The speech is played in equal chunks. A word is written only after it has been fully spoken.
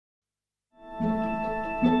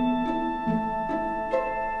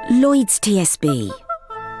Lloyds TSB,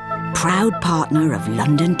 proud partner of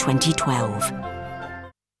London 2012. Welcome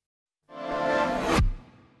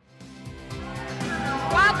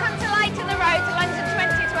to Lighten the Road to London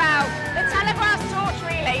 2012, the Telegraph Torch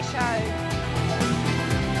Relay Show.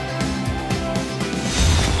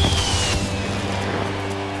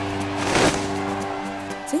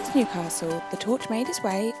 Since Newcastle, the torch made its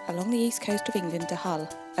way along the east coast of England to Hull,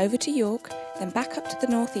 over to York, then back up to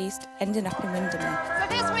the northeast, ending up in Windermere. So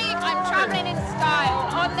this week I'm travelling in style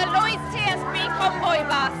on the Lloyds TSB convoy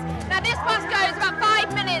bus. Now this bus goes about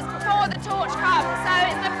 5 minutes before the torch comes, so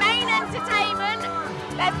it's the main entertainment.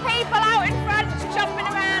 There's people out in front jumping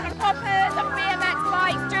around on poppers and BMX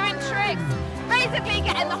bikes, doing tricks, basically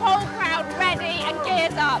getting the whole crowd ready and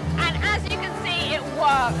geared up. And as you can see, it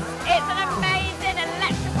works. It's an amazing,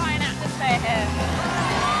 electrifying atmosphere here.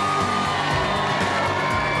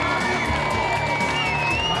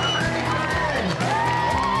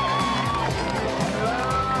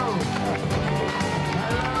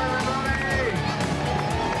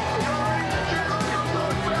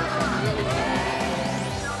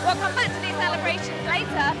 We'll come back to these celebrations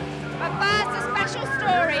later, but first a special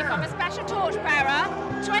story from a special torchbearer,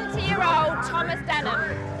 20-year-old Thomas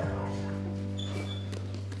Denham.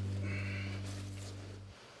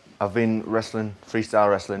 I've been wrestling, freestyle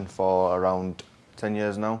wrestling, for around 10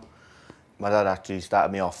 years now. My dad actually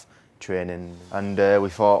started me off training, and we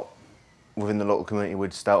thought within the local community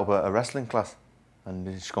we'd start up a wrestling class, and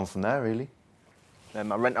it's gone from there really. I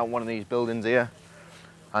rent out one of these buildings here,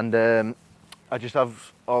 and I just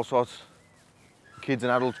have all sorts of kids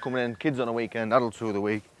and adults coming in, kids on a weekend, adults through the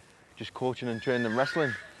week, just coaching and training them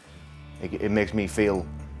wrestling. It makes me feel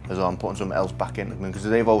as though I'm putting something else back in, because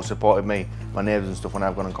they've always supported me. My neighbours and stuff, when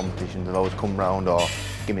I've gone on competitions, they've always come round or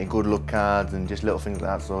give me good luck cards and just little things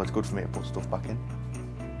like that, so it's good for me to put stuff back in.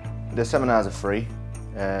 The seminars are free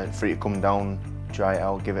to come down, try it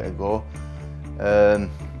out, give it a go.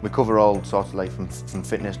 We cover all sorts of, like, from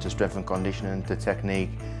fitness to strength and conditioning to technique,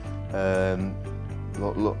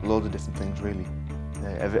 loads of different things really.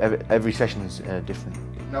 Every session is different.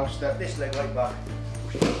 Now step this leg right back.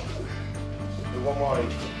 One more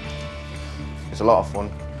each. It's a lot of fun.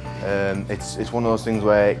 It's one of those things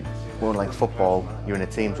where, like football, you're in a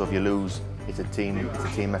team, so if you lose, it's a team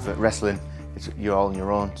effort. Wrestling, you're all on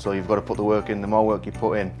your own, so you've got to put the work in. The more work you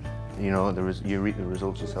put in, you know, you reap the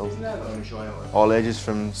results yourself. All ages,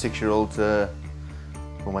 from 6-year-old to,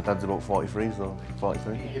 well, my dad's about 43, so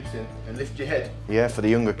 43. Hips in and lift your head. Yeah, for the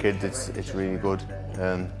younger kids, it's really good.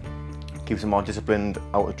 Keeps them more disciplined,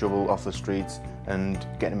 out of trouble, off the streets, and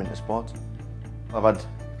getting them into sports. I've had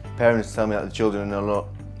parents tell me that the children are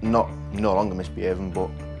no longer misbehaving, but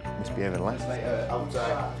misbehaving less.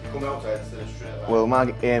 Outside, come outside instead of straight line. Well,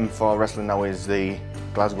 my aim for wrestling now is the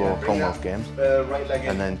Glasgow Commonwealth Games,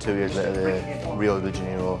 and then 2 years later the Rio de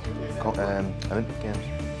Janeiro Olympic Games.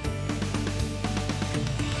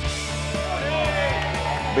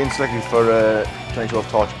 Being selected for 2012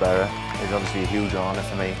 Torchbearer is obviously a huge honour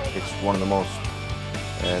for me. It's one of the most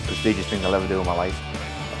prestigious things I'll ever do in my life.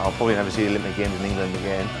 I'll probably never see the Olympic Games in England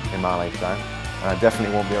again in my lifetime, and I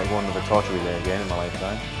definitely won't be able to go on another torch relay again in my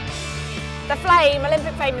lifetime. The flame,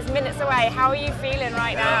 Olympic flame, is minutes away. How are you feeling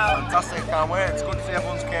right now? Fantastic, can't wait. It's good to see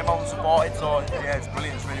everyone's came out and supported, so yeah, it's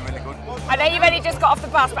brilliant, it's really, really good. I know you've only just got off the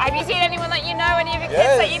bus, but have you seen anyone that you know, any of your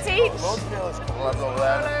kids that you teach? Loads of girls, a couple of lads over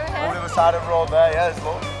there. Over the other side of the road there, yeah, there's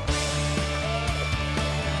loads.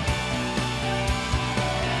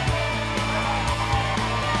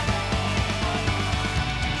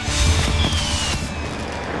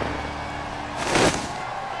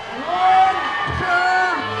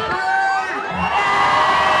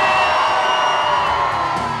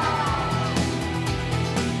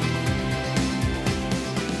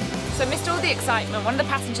 So amidst all the excitement, one of the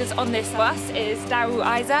passengers on this bus is Daryl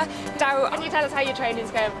Isa. Daryl, can you tell us how your training's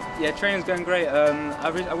going? Yeah, training's going great.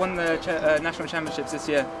 I won the national championships this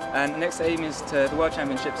year, and next aim is to the World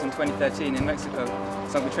Championships in 2013 in Mexico.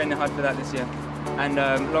 So I'll be training hard for that this year. And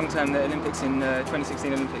long term, the Olympics in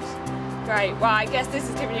 2016 Olympics. Great. Well, I guess this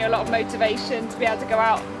has given you a lot of motivation to be able to go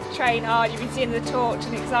out, train hard. You've been seeing the torch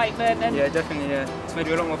and the excitement. And yeah, definitely. Yeah. It's made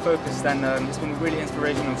me a lot more focused, and it's been really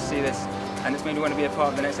inspirational to see this. And it's made me want to be a part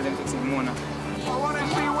of the next Olympics even more now. I want to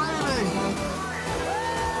see waving!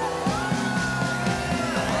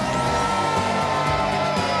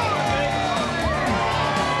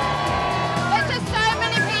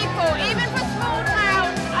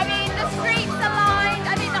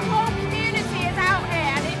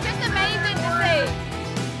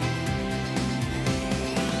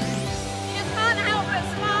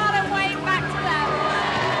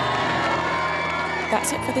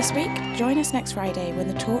 That's it for this week. Join us next Friday when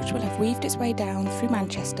the torch will have weaved its way down through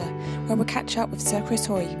Manchester, where we'll catch up with Cirque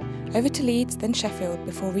Roy, over to Leeds, then Sheffield,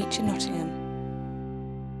 before reaching Nottingham.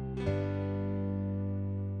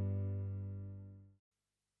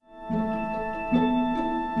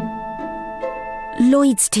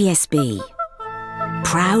 Lloyds TSB,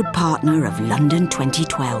 proud partner of London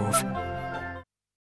 2012.